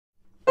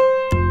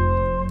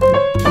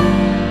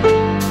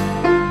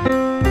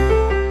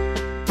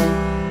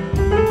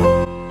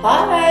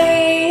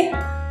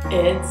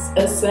It's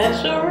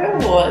Essential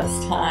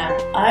Rewards time.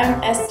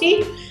 I'm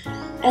Esther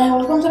and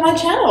welcome to my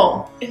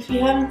channel. If you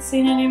haven't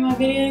seen any of my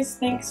videos,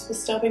 thanks for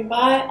stopping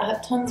by. I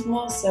have tons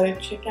more, so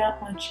check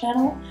out my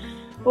channel.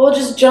 We'll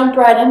just jump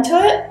right into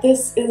it.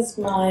 This is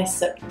my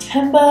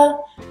September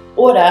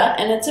order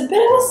and it's a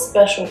bit of a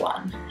special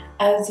one.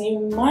 As you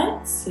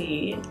might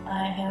see,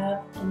 I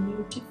have a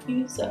new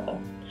diffuser.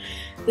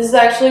 This is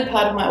actually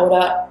part of my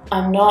order.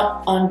 I'm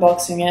not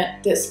unboxing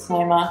it,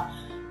 disclaimer.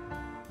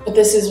 But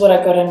this is what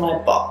I got in my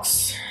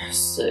box,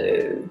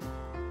 so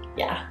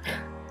yeah.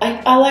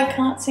 I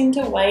can't seem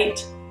to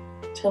wait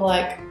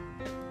to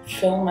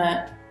film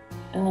it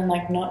and then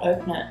not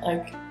open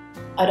it.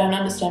 I don't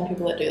understand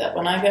people that do that.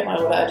 When I get my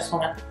order, I just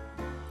want to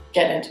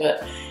get into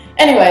it.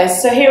 Anyways,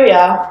 so here we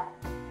are.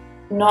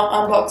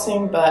 Not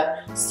unboxing, but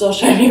still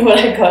showing you what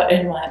I got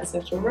in my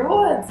Essential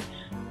Rewards.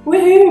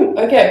 Woohoo!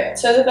 Okay,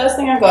 so the first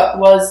thing I got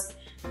was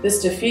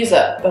this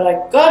diffuser, but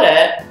I got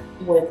it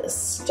with a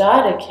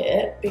starter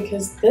kit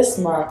because this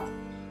month,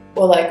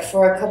 or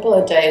for a couple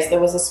of days, there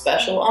was a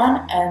special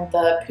on and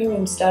the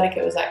premium starter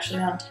kit was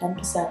actually on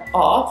 10%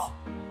 off.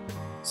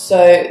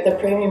 So the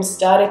premium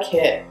starter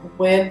kit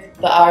with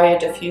the Aria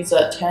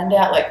diffuser turned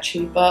out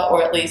cheaper,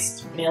 or at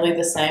least nearly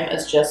the same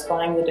as just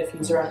buying the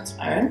diffuser on its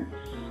own.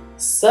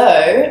 So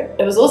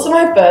it was also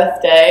my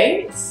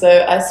birthday,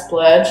 so I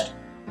splurged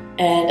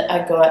and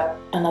I got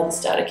another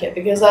starter kit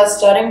because I was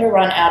starting to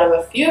run out of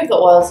a few of the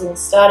oils in the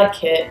starter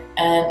kit,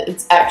 and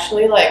it's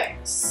actually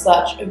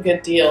such a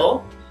good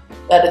deal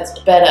that it's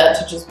better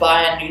to just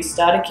buy a new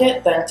starter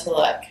kit than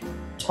to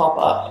top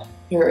up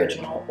your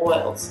original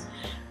oils.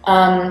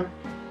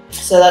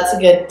 So that's a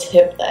good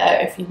tip there.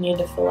 If you need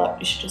to fill up,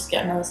 you should just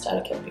get another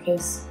starter kit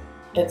because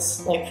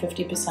it's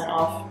 50%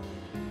 off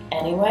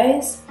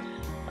anyways.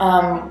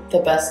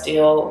 The best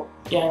deal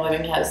Young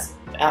Living has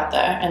out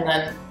there, and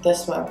then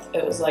this month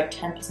it was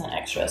 10%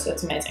 extra, so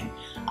it's amazing.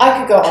 I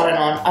could go on and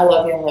on. I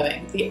love Young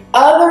Living. The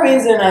other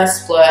reason I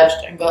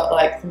splurged and got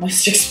the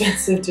most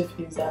expensive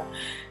diffuser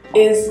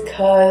is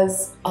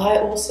because I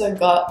also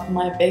got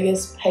my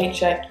biggest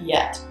paycheck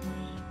yet.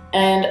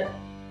 And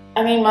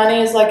I mean, money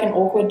is an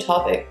awkward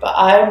topic, but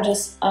I'm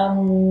just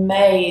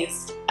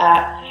amazed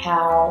at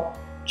how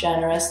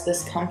generous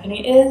this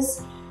company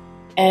is.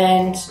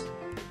 And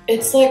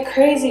it's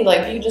crazy,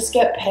 you just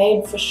get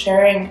paid for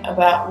sharing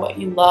about what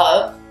you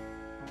love.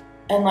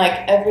 And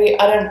I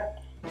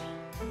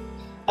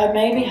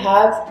maybe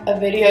have a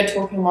video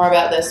talking more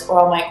about this, or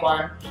I'll make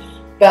one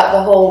about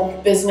the whole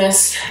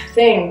business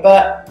thing.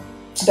 But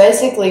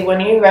basically, when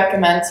you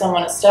recommend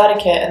someone a starter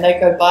kit and they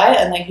go buy it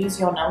and they use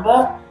your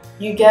number,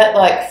 you get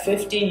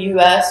 50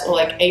 US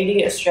or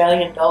 80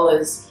 Australian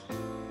dollars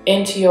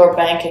into your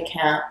bank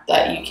account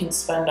that you can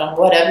spend on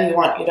whatever you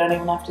want. You don't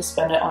even have to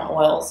spend it on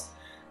oils.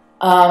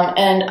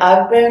 And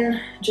I've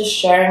been just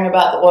sharing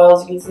about the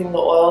oils, using the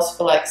oils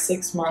for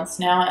 6 months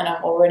now, and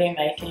I'm already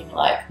making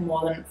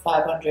more than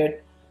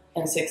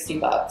 560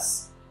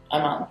 bucks a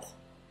month,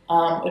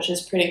 which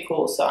is pretty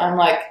cool. So I'm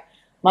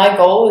my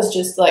goal is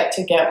just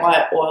to get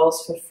my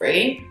oils for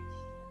free,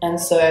 and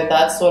so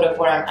that's sort of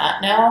where I'm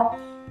at now,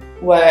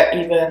 where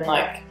even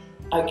I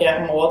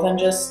get more than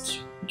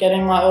just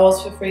getting my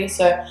oils for free.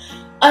 So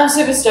I'm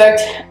super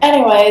stoked.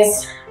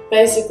 Anyways,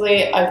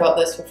 basically I got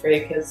this for free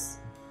because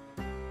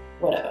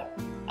whatever.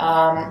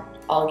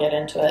 I'll get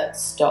into it.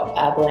 Stop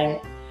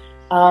babbling.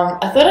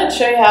 I thought I'd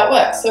show you how it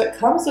works. So it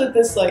comes with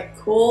this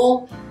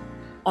cool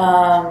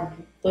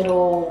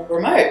little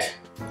remote,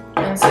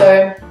 and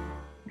so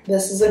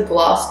this is a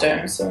glass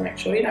dome, so make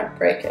sure you don't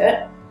break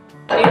it.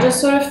 You just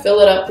sort of fill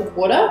it up with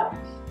water,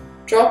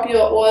 drop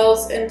your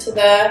oils into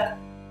there,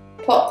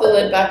 pop the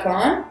lid back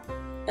on,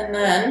 and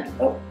then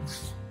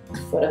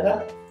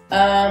whatever,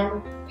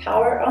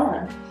 power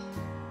on.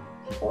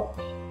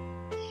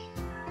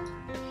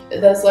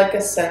 There's a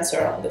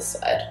sensor on this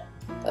side.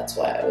 That's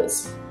why I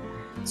was.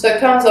 So it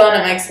comes on,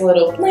 it makes a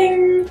little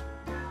bling,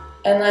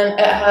 and then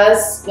it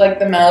has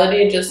the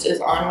melody just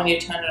is on when you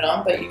turn it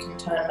on, but you can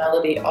turn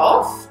melody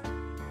off.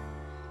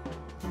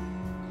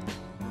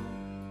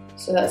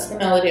 So that's the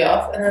melody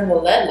off, and then the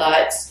LED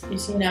lights, you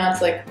see now it's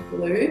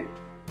blue.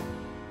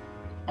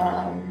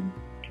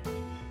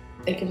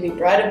 It can be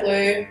brighter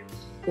blue.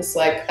 This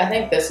I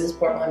think this is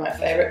probably my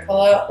favorite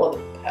color, or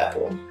the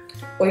purple.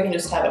 Or you can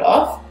just have it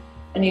off.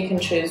 And you can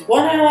choose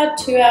 1 hour,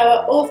 2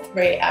 hour, or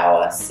 3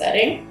 hour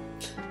setting.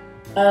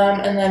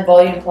 And then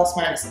volume plus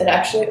minus. It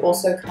actually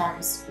also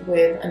comes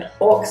with an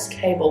aux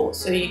cable,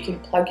 so you can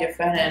plug your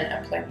phone in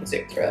and play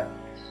music through it.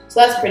 So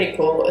that's pretty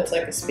cool. It's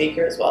a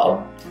speaker as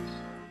well.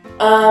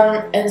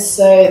 And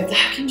so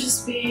that can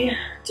just be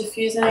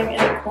diffusing in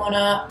a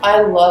corner.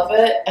 I love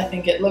it. I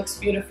think it looks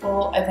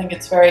beautiful. I think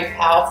it's very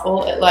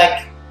powerful. It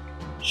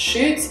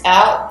shoots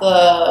out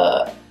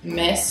the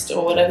mist,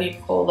 or whatever you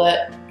call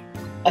it.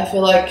 I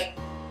feel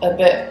a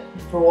bit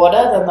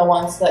broader than the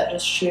ones that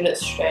just shoot it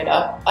straight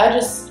up. I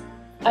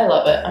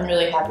love it. I'm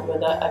really happy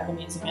with it. I've been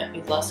using it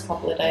these last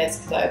couple of days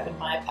because I opened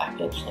my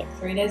package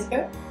 3 days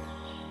ago.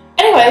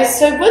 Anyway,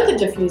 so with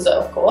the diffuser,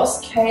 of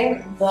course,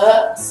 came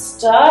the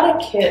starter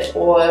kit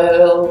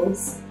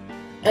oils.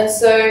 And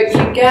so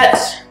you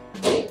get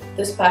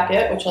this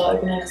packet, which I'll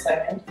open in a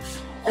second,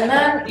 and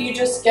then you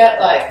just get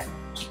like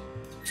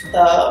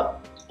the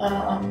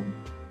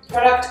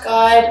product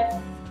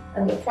guide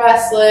and the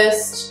price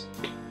list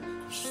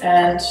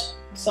and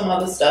some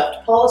other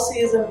stuff.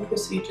 Policies and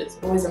procedures,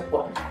 always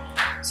important.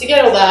 So you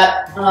get all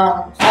that.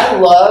 I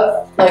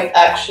love like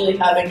actually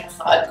having a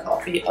hard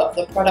copy of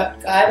the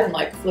product guide and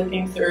like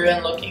flipping through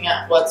and looking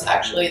at what's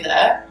actually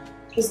there,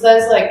 because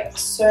there's like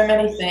so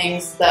many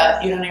things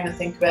that you don't even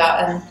think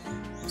about, and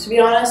to be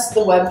honest,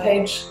 the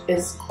webpage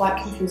is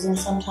quite confusing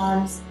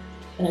sometimes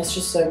and it's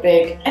just so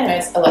big.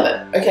 Anyways, I love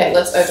it. Okay,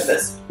 let's open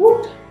this.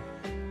 Whoop.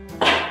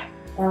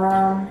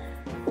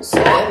 So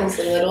there's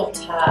a little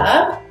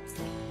tab,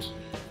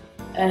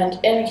 and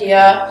in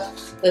here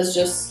there's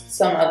just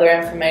some other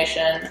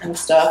information and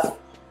stuff.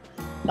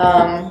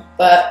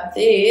 But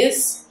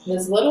there's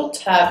a little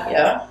tab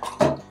here.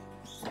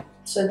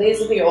 So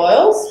these are the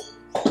oils,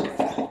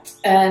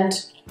 and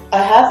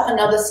I have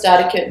another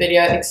starter kit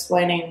video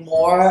explaining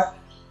more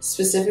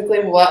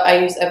specifically what I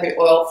use every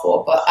oil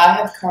for, but I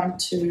have come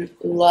to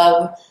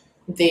love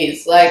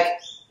these. Like,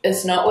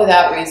 it's not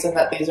without reason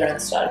that these are in the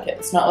starter kit.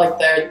 It's not like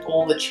they're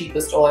all the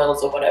cheapest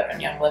oils or whatever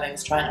and Young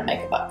Living's trying to make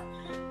a buck.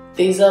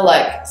 These are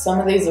like, some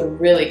of these are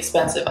really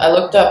expensive. I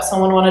looked up,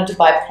 someone wanted to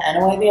buy pan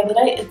away the other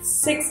day. It's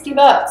 60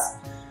 bucks.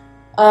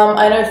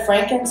 I know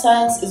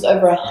frankincense is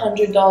over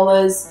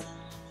 $100.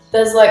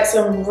 There's like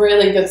some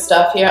really good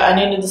stuff here. I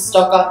needed to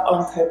stock up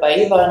on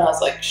yl.pe, and I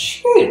was like,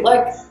 shoot,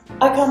 like,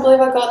 I can't believe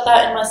I got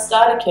that in my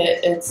starter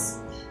kit. It's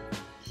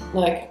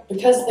like,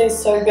 because they're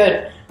so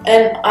good.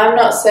 And I'm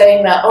not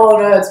saying that, oh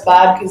no, it's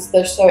bad because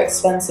they're so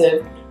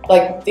expensive.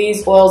 Like,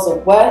 these oils are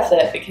worth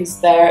it because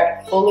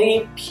they're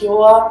fully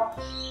pure.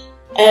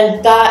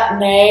 And that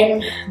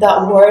name,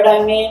 that word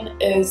I mean,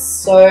 is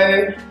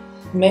so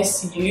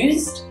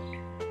misused,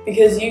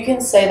 because you can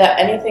say that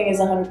anything is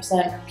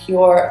 100%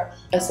 pure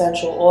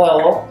essential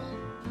oil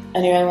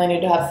and you only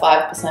need to have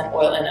 5%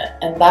 oil in it.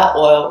 And that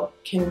oil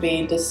can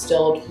be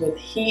distilled with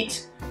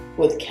heat,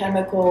 with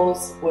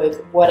chemicals,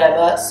 with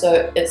whatever.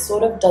 So it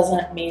sort of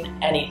doesn't mean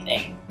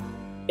anything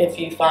if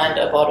you find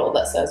a bottle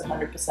that says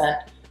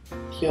 100%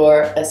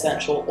 pure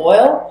essential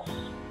oil.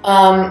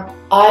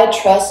 I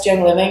trust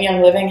Young Living.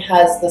 Young Living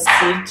has the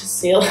seed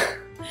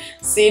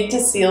to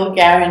seal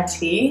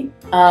guarantee,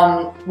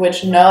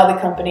 which no other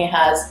company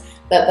has,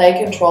 that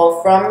they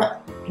control from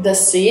the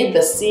seed.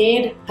 The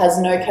seed has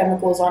no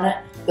chemicals on it.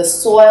 The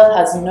soil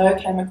has no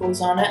chemicals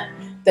on it.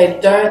 They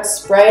don't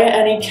spray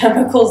any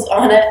chemicals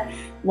on it.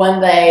 When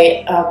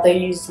they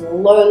use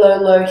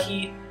low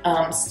heat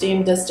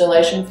steam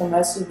distillation for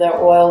most of their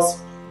oils,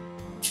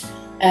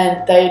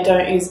 and they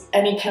don't use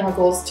any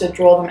chemicals to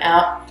draw them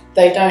out.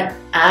 They don't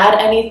add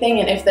anything,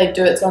 and if they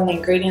do, it's on the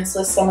ingredients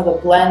list. Some of the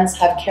blends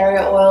have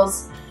carrier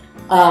oils,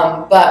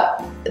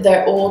 but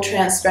they're all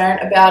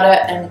transparent about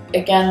it. And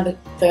again,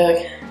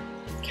 the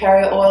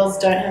carrier oils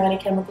don't have any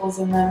chemicals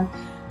in them.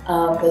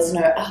 There's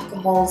no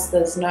alcohols,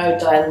 there's no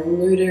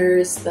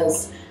diluters,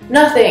 there's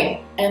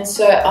nothing. And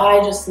so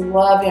I just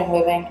love Young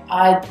Living.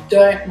 I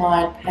don't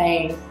mind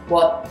paying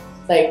what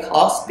they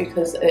cost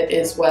because it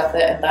is worth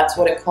it, and that's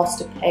what it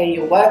costs to pay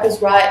your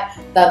workers right.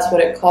 That's what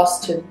it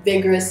costs to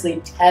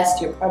vigorously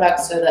test your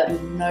products so that you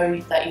know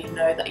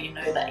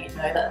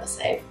that they're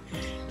safe.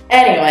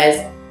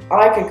 Anyways,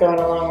 I could go on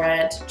a long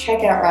rant.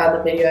 Check out my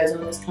other videos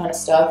on this kind of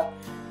stuff,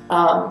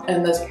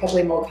 and there's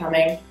probably more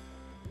coming.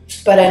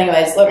 But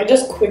anyways, let me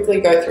just quickly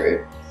go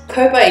through.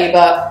 yl.pe,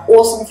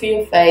 awesome for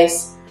your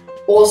face,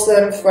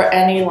 awesome for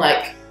any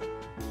like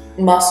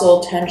muscle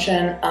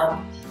tension,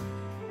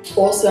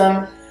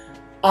 awesome.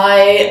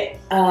 I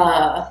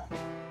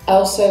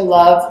also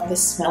love the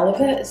smell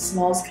of it. It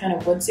smells kind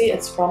of woodsy.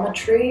 It's from a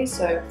tree,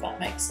 so that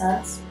makes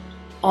sense.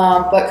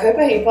 But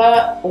yl.pe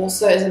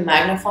also is a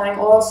magnifying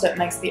oil, so it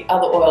makes the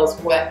other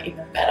oils work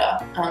even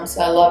better.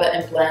 So I love it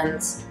in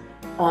blends.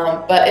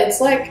 But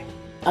it's like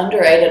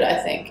underrated, I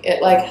think.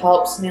 It like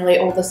helps nearly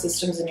all the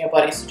systems in your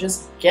body, so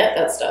just get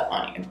that stuff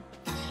on you.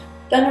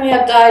 Then we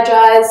have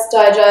Digest.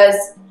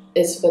 Digest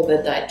is for the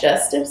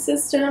digestive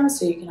system,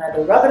 so you can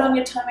either rub it on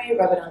your tummy,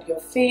 rub it on your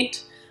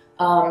feet,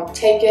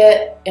 take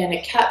it in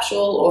a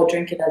capsule or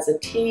drink it as a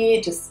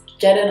tea. Just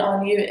get it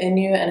on you, in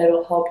you, and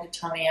it'll help your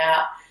tummy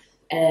out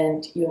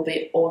and you'll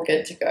be all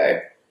good to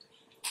go.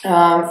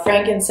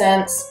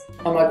 Frankincense,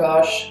 oh my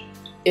gosh,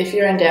 if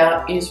you're in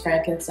doubt, use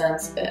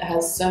frankincense. It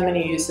has so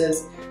many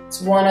uses.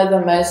 It's one of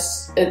the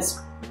most,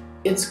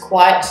 it's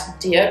quite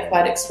dear,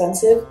 quite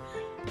expensive,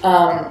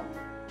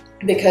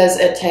 because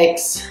it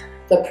takes,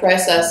 the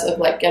process of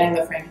like getting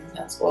the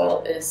frankincense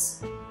oil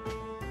is,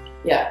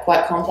 yeah,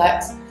 quite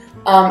complex.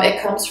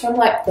 It comes from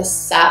like the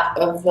sap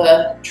of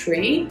the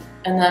tree,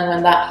 and then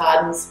when that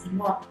hardens, I'm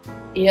not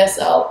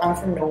ESL, I'm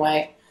from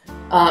Norway,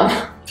 but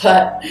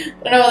I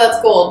don't know what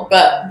that's called,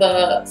 but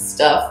the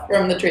stuff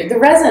from the tree, the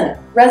resin,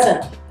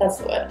 that's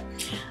the word.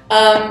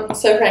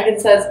 So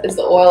frankincense is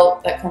the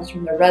oil that comes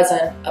from the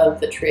resin of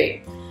the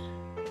tree.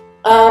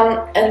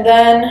 And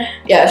then,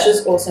 yeah, it's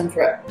just awesome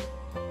for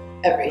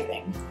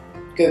everything.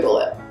 Google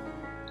it.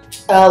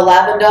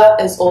 Lavender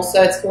is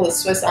also, it's called a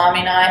Swiss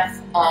Army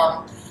knife.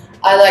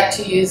 I like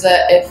to use it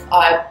if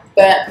I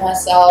burnt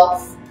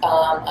myself.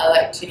 I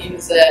like to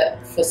use it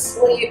for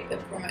sleep. It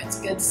promotes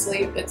good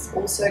sleep. It's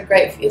also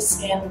great for your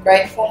skin,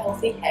 great for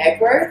healthy hair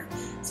growth.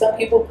 Some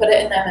people put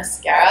it in their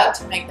mascara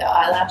to make their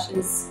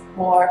eyelashes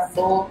more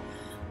full.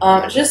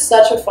 It's just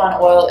such a fun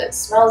oil. It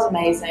smells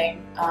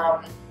amazing.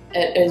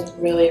 It is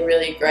really,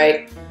 really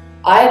great.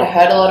 I had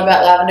heard a lot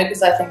about lavender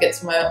because I think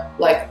it's more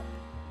like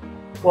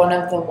one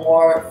of the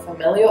more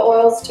familiar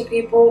oils to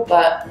people,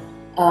 but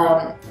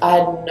I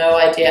had no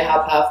idea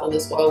how powerful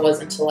this oil was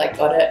until I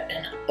got it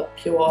in a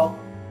pure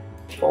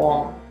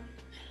form.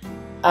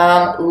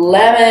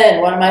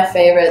 Lemon, one of my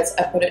favorites.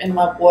 I put it in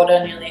my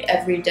water nearly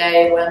every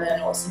day.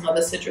 Lemon or some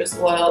other citrus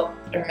oil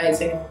are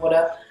amazing in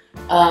water.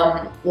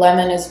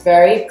 Lemon is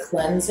very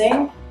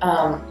cleansing,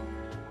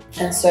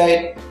 and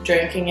so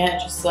drinking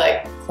it just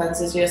like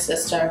cleanses your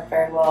system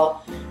very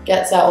well,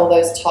 gets out all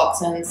those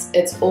toxins.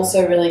 It's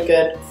also really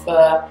good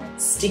for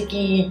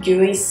sticky,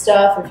 gooey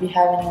stuff. If you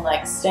have any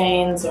like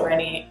stains or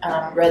any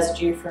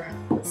residue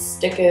from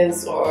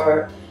stickers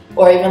or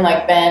even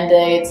like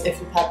band-aids, if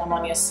you pat them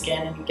on your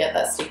skin and you get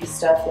that sticky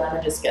stuff,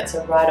 lemon just gets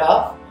it right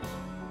off.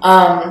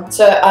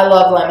 So I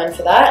love lemon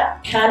for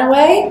that.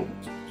 Canaway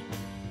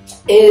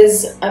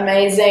is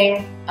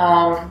amazing.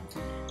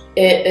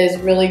 It is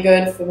really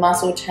good for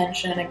muscle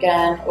tension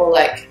again, or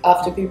like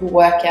after people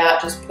work out,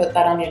 just put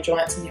that on your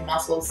joints and your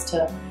muscles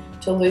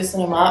to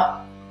loosen them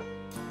up.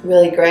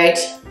 Really great.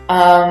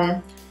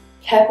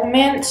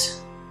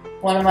 Peppermint,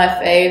 one of my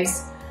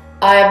faves.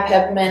 I have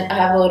peppermint. I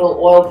have a little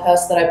oil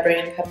purse that I bring,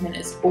 and peppermint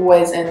is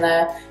always in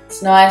there.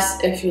 It's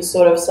nice if you're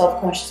sort of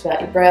self-conscious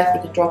about your breath.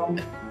 You can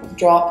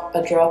drop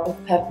a drop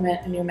of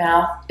peppermint in your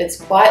mouth. It's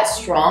quite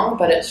strong,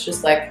 but it's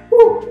just like,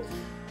 whoo,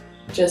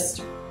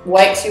 just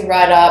wakes you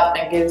right up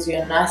and gives you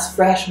a nice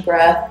fresh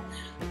breath.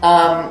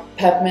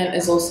 Peppermint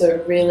is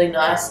also really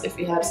nice if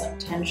you have some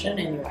tension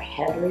in your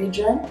head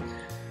region.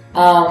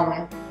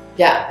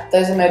 Yeah,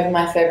 those are maybe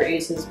my favorite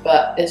uses,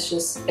 but it's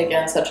just,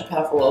 again, such a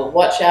powerful oil.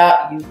 Watch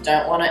out, you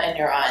don't want it in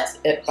your eyes.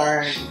 It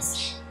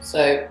burns.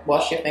 So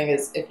wash your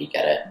fingers if you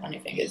get it on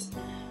your fingers.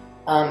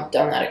 Done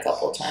that a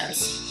couple of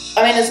times.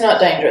 I mean, it's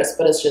not dangerous,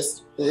 but it's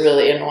just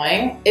really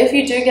annoying. If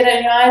you do get it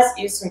in your eyes,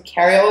 use some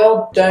carrier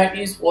oil. Don't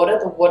use water.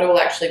 The water will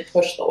actually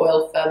push the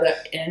oil further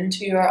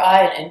into your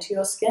eye and into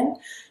your skin.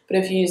 But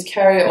if you use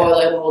carrier oil,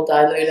 it will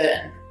dilute it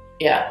and,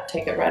 yeah,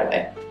 take it right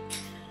away.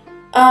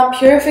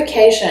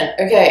 Purification.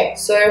 Okay,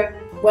 so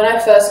when I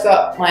first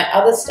got my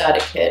other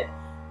starter kit,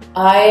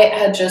 I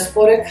had just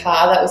bought a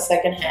car that was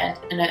secondhand,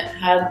 and it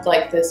had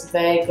like this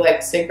vague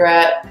like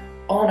cigarette,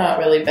 oh, not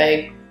really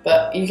vague,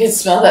 but you could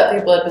smell that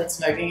people had been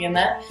smoking in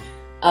there.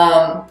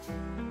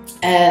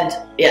 And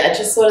yeah, it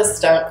just sort of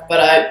stunk, but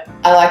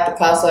I liked the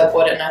car, so I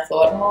bought it, and I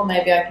thought, well,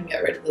 maybe I can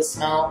get rid of the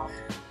smell.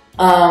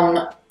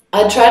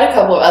 I tried a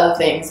couple of other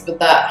things, but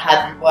that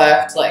hadn't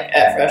worked, like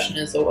air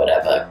fresheners or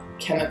whatever,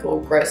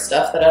 chemical gross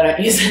stuff that I don't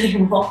use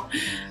anymore.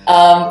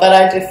 But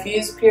I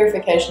diffused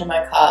purification in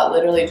my car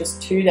literally just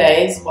 2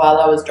 days while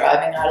I was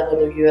driving. I had a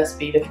little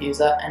USB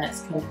diffuser, and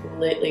it's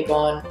completely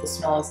gone. The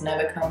smell has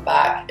never come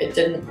back. It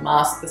didn't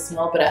mask the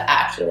smell, but it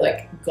actually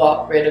like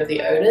got rid of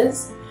the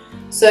odors.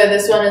 So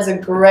this one is a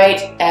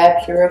great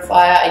air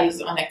purifier. I use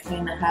it when I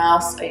clean the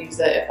house. I use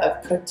it if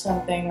I've cooked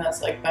something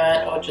that's like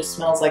burnt or just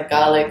smells like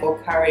garlic or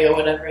curry or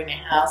whatever in your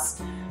house.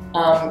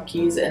 You can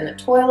use it in the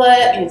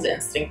toilet, use it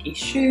in stinky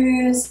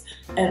shoes,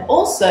 and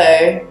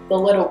also the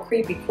little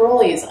creepy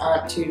crawlies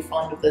aren't too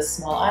fond of this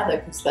smell either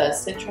because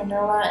there's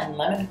citronella and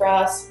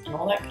lemongrass and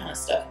all that kind of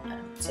stuff in there.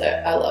 So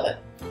I love it.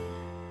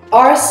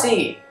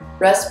 RC,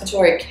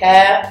 respiratory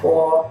care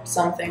or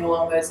something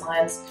along those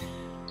lines.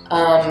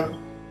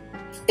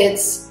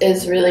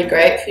 It's really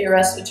great for your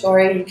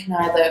respiratory. You can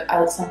I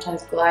would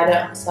sometimes glide it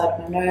on the side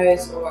of my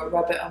nose or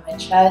rub it on my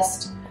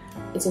chest.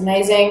 It's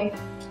amazing.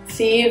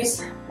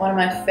 Thieves, one of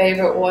my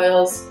favorite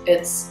oils.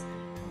 It's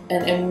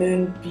an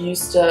immune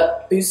booster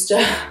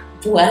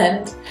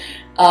blend.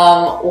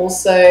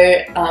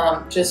 Also,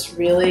 just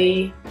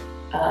really,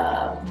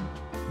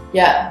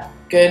 yeah,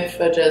 good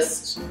for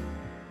just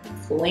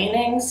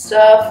cleaning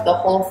stuff. The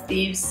whole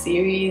Thieves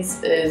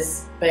series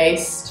is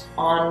based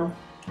on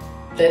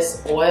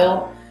this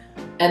oil,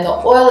 and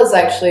the oil is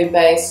actually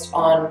based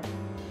on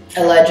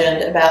a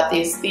legend about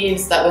these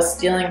thieves that were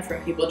stealing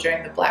from people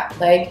during the Black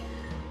Plague,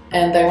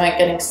 and they weren't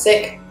getting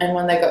sick, and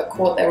when they got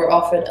caught they were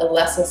offered a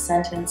lesser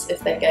sentence if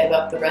they gave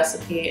up the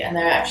recipe, and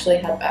they actually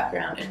had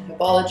background in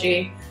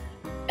herbology,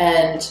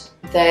 and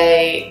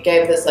they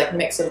gave this like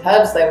mix of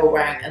herbs they were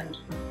wearing, and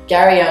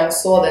Gary Young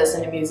saw this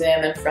in a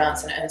museum in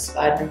France and it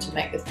inspired him to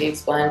make the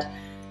Thieves blend.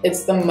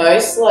 It's the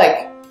most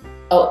like,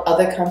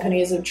 other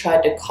companies have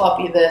tried to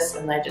copy this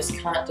and they just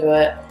can't do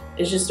it.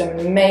 It's just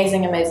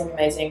amazing, amazing,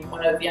 amazing.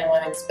 One of Young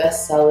Living's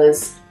best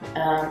sellers.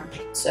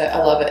 So I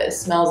love it. It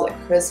smells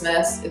like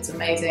Christmas. It's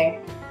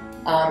amazing.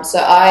 So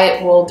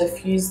I will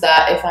diffuse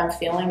that if I'm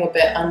feeling a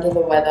bit under the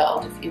weather.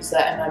 I'll diffuse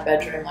that in my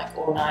bedroom like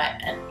all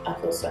night and I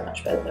feel so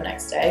much better the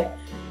next day.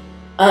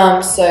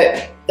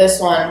 So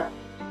this one,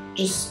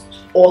 just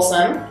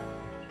Awesome.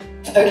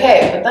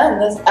 Okay, but then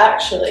there's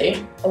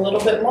actually a little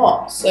bit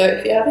more. So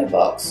if you have your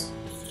box,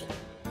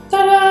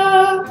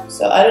 ta-da!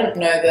 So I didn't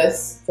know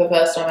this the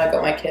first time I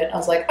got my kit. I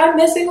was like, I'm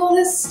missing all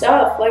this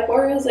stuff. Like,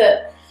 where is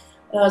it?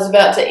 And I was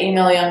about to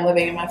email Young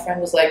Living and my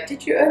friend was like,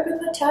 did you open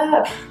the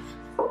tab?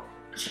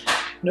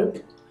 Nope.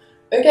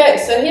 Okay,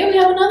 so here we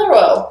have another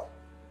oil.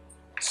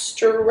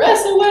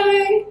 Stress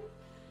Away.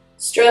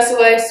 Stress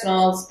Away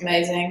smells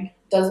amazing.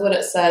 Does what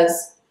it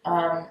says.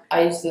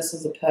 I use this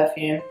as a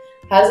perfume.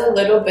 Has a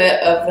little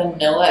bit of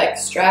vanilla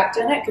extract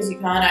in it because you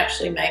can't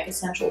actually make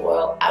essential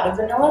oil out of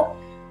vanilla.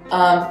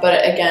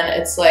 But again,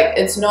 it's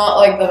not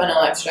like the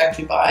vanilla extract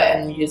you buy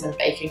and use in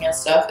baking and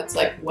stuff. It's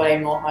like way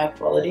more high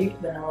quality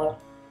vanilla.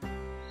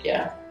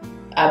 Yeah,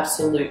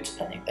 absolute,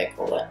 I think they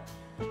call it.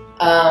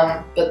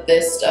 But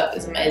this stuff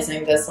is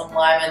amazing. There's some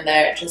lime in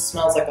there. It just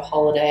smells like a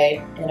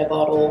holiday in a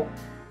bottle.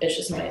 It's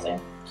just amazing.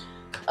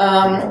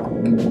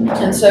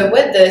 And so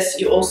with this,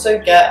 you also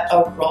get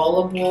a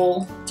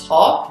rollable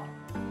top,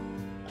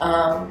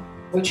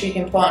 which you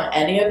can put on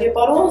any of your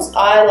bottles.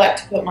 I like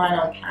to put mine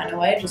on pan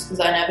away just because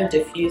I never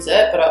diffuse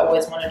it, but I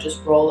always want to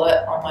just roll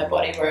it on my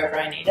body wherever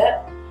I need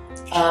it.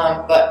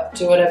 But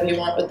do whatever you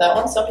want with that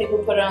one. Some people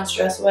put it on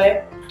Stress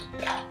Away.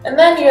 And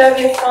then you have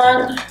your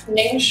fun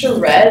Ningxia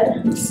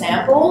Red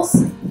samples.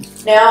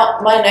 Now,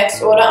 my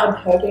next order, I'm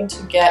hoping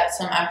to get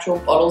some actual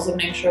bottles of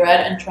Ningxia Red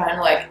and try and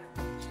like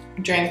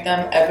drink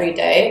them every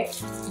day,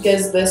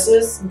 because this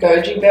is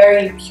goji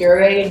berry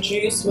puree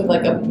juice with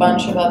like a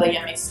bunch of other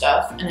yummy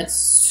stuff, and it's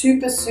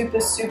super, super,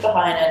 super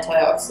high in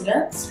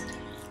antioxidants.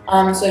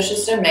 So it's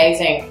just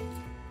amazing.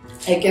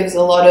 It gives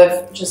a lot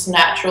of just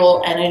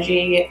natural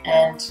energy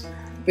and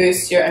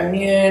boosts your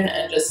immune,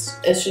 and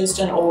it's just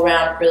an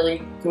all-round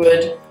really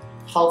good,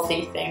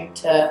 healthy thing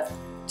to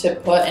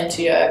put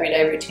into your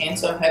everyday routine.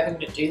 So I'm hoping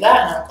to do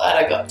that, and I'm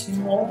glad I got 2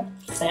 more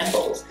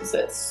samples because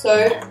it's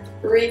so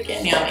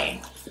freaking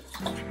yummy.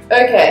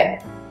 Okay,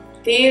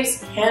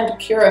 Thieves Hand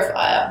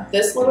Purifier.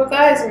 This little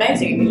guy is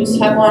amazing. You just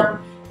have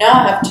one. Now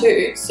I have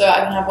 2, so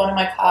I can have one in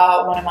my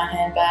car, one in my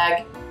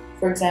handbag,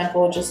 for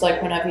example, just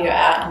like whenever you're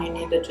out and you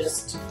need to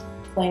just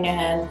clean your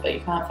hands but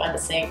you can't find a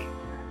sink,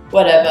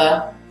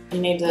 whatever. You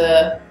need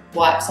to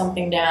wipe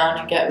something down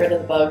and get rid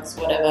of the bugs,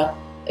 whatever.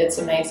 It's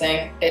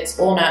amazing. It's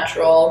all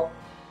natural.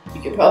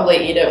 You could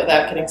probably eat it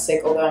without getting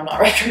sick, although I'm not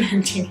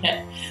recommending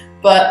it.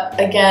 But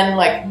again,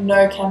 like,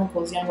 no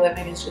chemicals. Young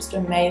Living is just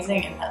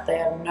amazing in that they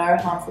have no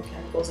harmful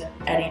chemicals in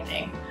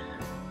anything.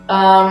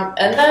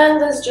 And then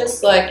there's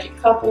just like a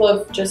couple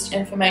of just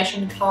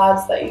information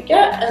cards that you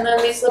get, and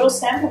then these little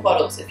sample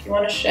bottles if you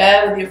want to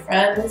share with your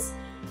friends.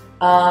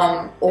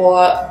 Or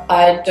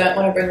I don't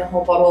want to bring the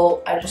whole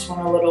bottle, I just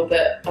want a little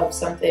bit of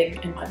something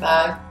in my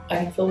bag. I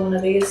can fill one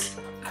of these.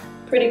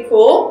 Pretty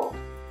cool.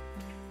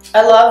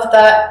 I love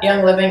that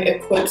Young Living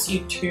equips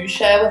you to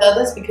share with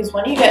others, because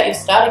when you get your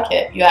starter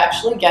kit, you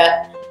actually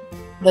get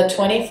the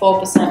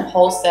 24%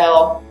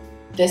 wholesale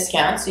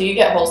discount, so you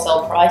get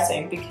wholesale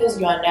pricing because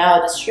you are now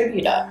a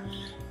distributor.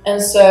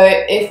 And so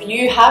if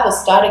you have a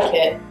starter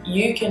kit,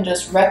 you can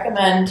just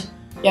recommend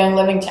Young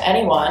Living to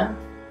anyone,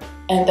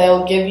 and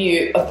they'll give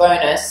you a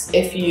bonus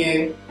if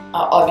you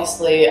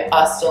obviously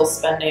are still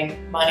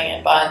spending money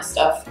and buying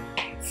stuff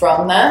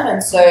from them.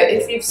 And so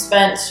if you've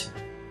spent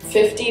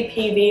 50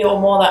 PV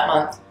or more that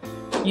month,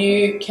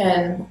 you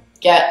can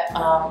get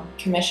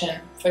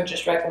commission for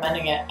just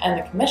recommending it, and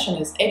the commission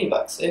is 80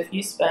 bucks. So if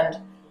you spend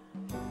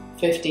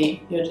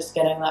 50, you're just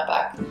getting that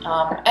back.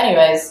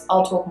 Anyways,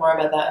 I'll talk more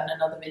about that in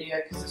another video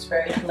because it's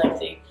very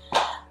lengthy.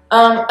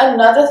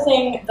 Another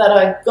thing that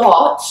I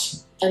got,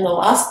 and the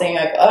last thing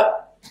I got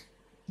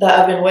that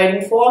I've been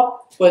waiting for,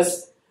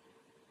 was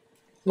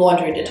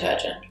laundry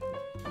detergent.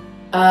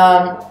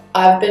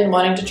 I've been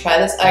wanting to try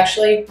this.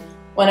 Actually,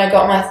 when I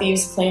got my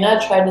Thieves cleaner,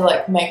 I tried to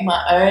like make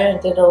my own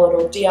and did a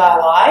little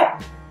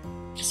DIY.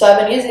 So I've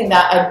been using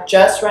that. I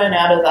just ran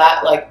out of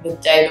that like the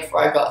day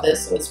before I got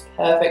this, so it's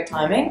perfect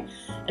timing.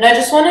 And I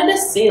just wanted to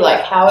see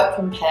like how it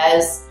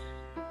compares,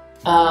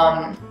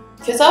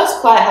 because I was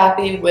quite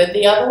happy with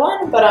the other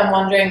one, but I'm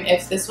wondering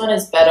if this one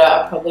is better.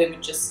 I probably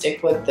would just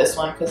stick with this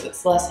one because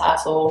it's less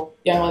hassle.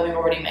 Young Living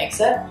already makes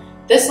it.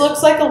 This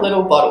looks like a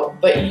little bottle,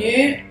 but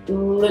you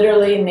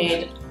literally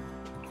need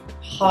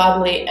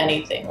hardly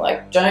anything.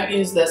 Like, don't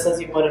use this as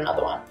you would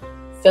another one.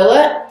 Fill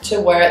it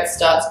to where it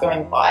starts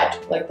going wide.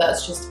 Like,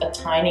 that's just a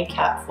tiny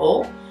cap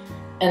full,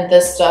 and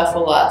this stuff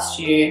will last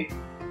you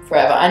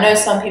forever. I know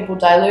some people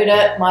dilute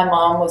it. My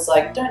mom was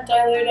like, don't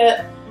dilute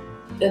it.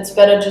 It's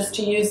better just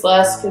to use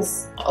less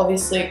because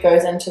obviously it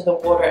goes into the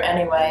water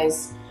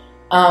anyways.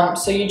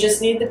 So you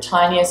just need the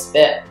tiniest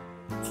bit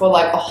for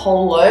like a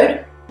whole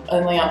load,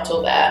 only up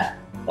till there.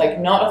 Like,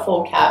 not a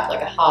full cap,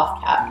 like a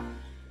half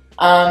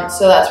cap.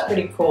 So that's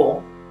pretty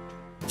cool.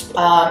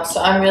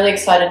 So I'm really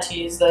excited to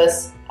use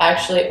this. I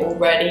actually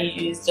already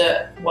used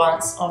it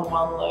once on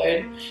one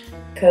load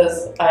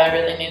because I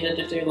really needed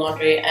to do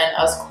laundry, and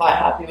I was quite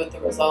happy with the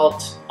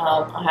result.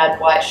 I had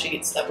white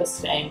sheets that were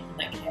stained and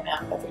they came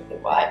out perfectly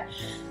white.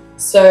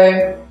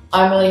 So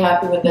I'm really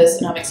happy with this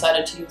and I'm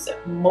excited to use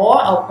it more.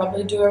 I'll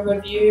probably do a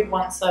review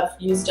once I've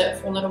used it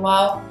for a little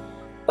while.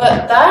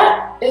 But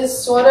that is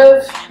sort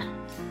of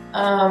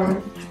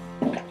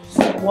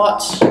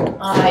what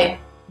I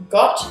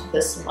got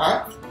this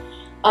month.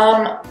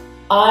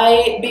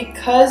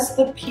 Because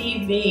the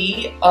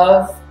PV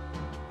of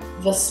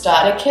the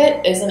starter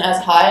kit isn't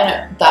as high,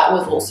 and that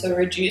was also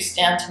reduced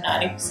down to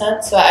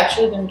 90%, so I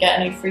actually didn't get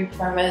any free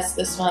promos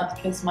this month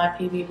because my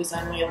PV was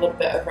only a little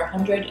bit over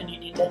 100 and you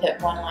need to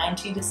hit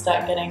 190 to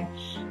start getting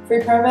free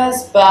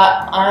promos,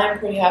 but I'm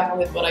pretty happy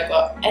with what I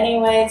got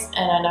anyways,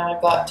 and I know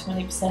I got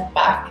 20%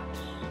 back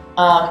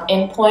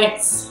in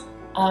points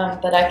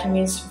that I can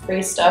use for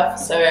free stuff.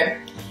 So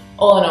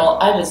all in all,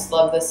 I just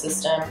love this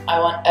system. I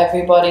want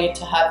everybody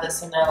to have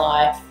this in their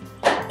life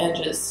and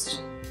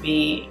just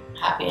be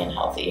happy and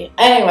healthy.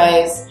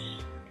 Anyways,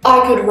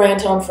 I could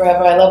rant on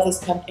forever. I love this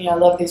company, I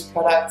love these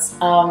products,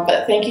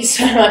 but thank you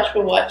so much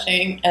for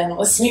watching and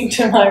listening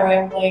to my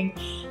rambling.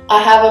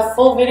 I have a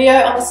full video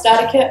on the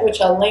starter kit,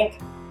 which I'll link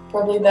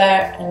probably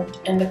there and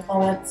in the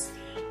comments,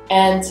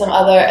 and some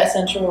other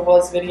essential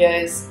rewards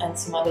videos and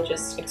some other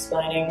just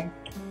explaining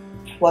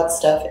what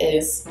stuff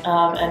is,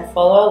 and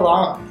follow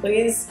along.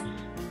 Please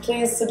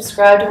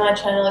subscribe to my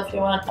channel if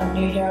you want. I'm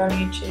new here on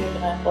YouTube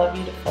and I'd love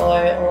you to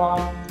follow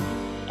along.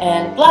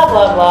 And blah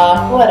blah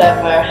blah,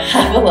 whatever.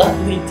 Have a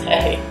lovely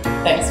day.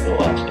 Thanks for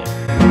watching.